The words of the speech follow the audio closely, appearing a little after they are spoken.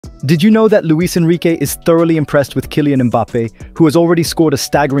Did you know that Luis Enrique is thoroughly impressed with Kylian Mbappe, who has already scored a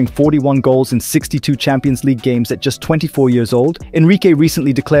staggering 41 goals in 62 Champions League games at just 24 years old? Enrique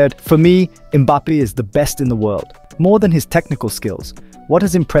recently declared, "For me, Mbappe is the best in the world. More than his technical skills, what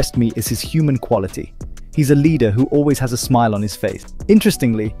has impressed me is his human quality. He's a leader who always has a smile on his face."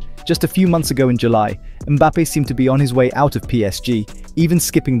 Interestingly, just a few months ago in July, Mbappe seemed to be on his way out of PSG, even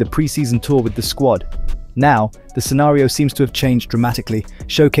skipping the pre-season tour with the squad. Now, the scenario seems to have changed dramatically,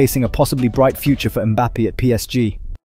 showcasing a possibly bright future for Mbappe at PSG.